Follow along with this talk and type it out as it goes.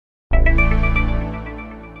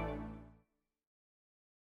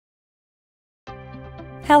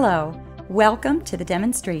Hello, welcome to the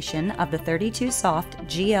demonstration of the 32Soft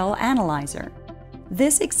GL Analyzer.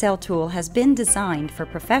 This Excel tool has been designed for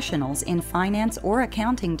professionals in finance or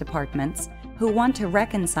accounting departments who want to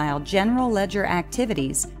reconcile general ledger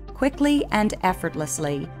activities quickly and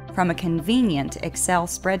effortlessly from a convenient Excel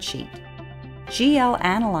spreadsheet. GL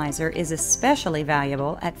Analyzer is especially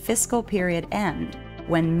valuable at fiscal period end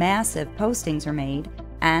when massive postings are made,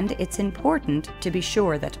 and it's important to be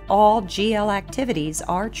sure that all GL activities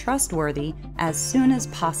are trustworthy as soon as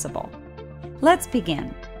possible. Let's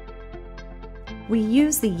begin. We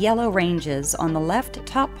use the yellow ranges on the left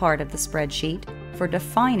top part of the spreadsheet for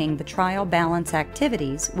defining the trial balance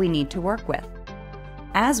activities we need to work with.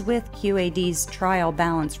 As with QAD's trial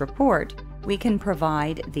balance report, we can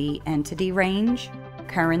provide the entity range,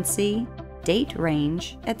 currency, date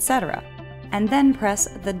range, etc., and then press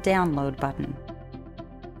the download button.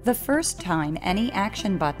 The first time any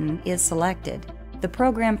action button is selected, the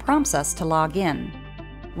program prompts us to log in.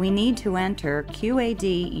 We need to enter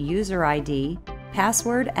QAD user ID,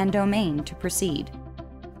 password, and domain to proceed.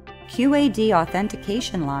 QAD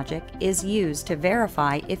authentication logic is used to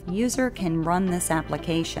verify if user can run this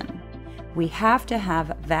application. We have to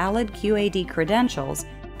have valid QAD credentials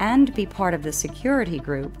and be part of the security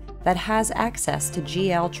group that has access to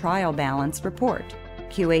GL Trial Balance Report,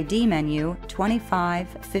 QAD menu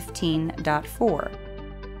 2515.4.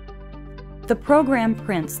 The program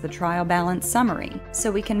prints the trial balance summary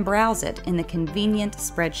so we can browse it in the convenient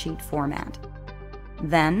spreadsheet format.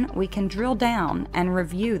 Then we can drill down and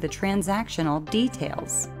review the transactional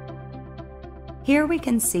details. Here we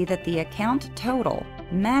can see that the account total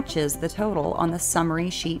matches the total on the summary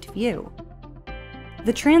sheet view.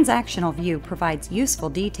 The Transactional View provides useful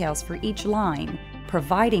details for each line,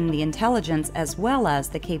 providing the intelligence as well as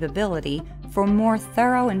the capability for more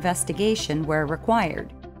thorough investigation where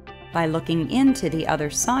required. By looking into the other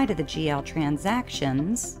side of the GL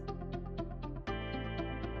transactions,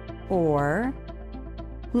 or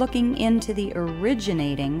looking into the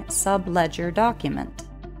originating subledger document,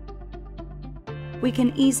 we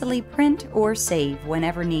can easily print or save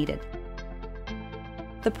whenever needed.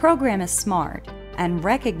 The program is smart and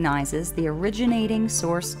recognizes the originating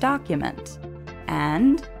source document,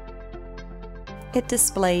 and it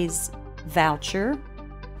displays voucher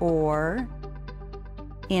or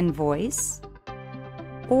invoice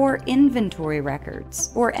or inventory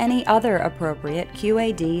records or any other appropriate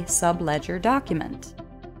QAD subledger document.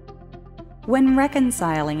 When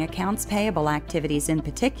reconciling accounts payable activities in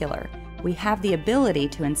particular, we have the ability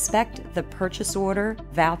to inspect the purchase order,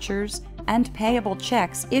 vouchers, and payable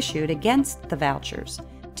checks issued against the vouchers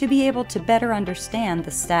to be able to better understand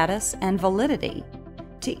the status and validity,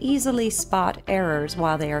 to easily spot errors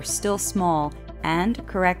while they are still small, and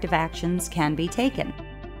corrective actions can be taken.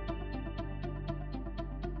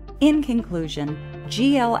 In conclusion,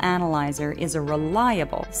 GL Analyzer is a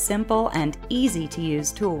reliable, simple, and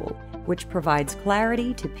easy-to-use tool which provides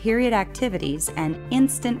clarity to period activities and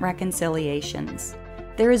instant reconciliations.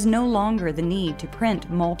 There is no longer the need to print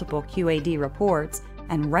multiple QAD reports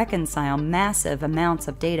and reconcile massive amounts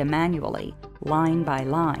of data manually, line by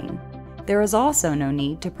line. There is also no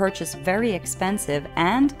need to purchase very expensive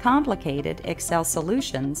and complicated Excel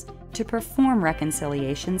solutions to perform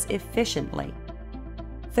reconciliations efficiently.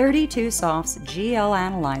 32Soft's GL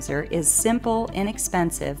Analyzer is simple,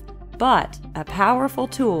 inexpensive, but a powerful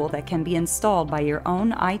tool that can be installed by your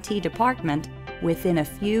own IT department within a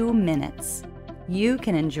few minutes. You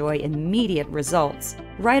can enjoy immediate results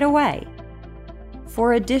right away.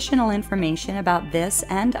 For additional information about this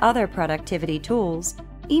and other productivity tools,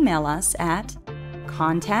 email us at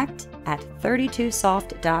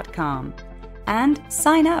contact@32soft.com and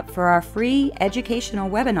sign up for our free educational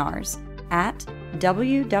webinars at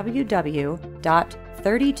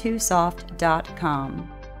www.32soft.com.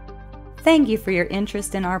 Thank you for your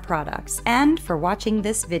interest in our products and for watching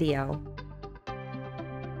this video.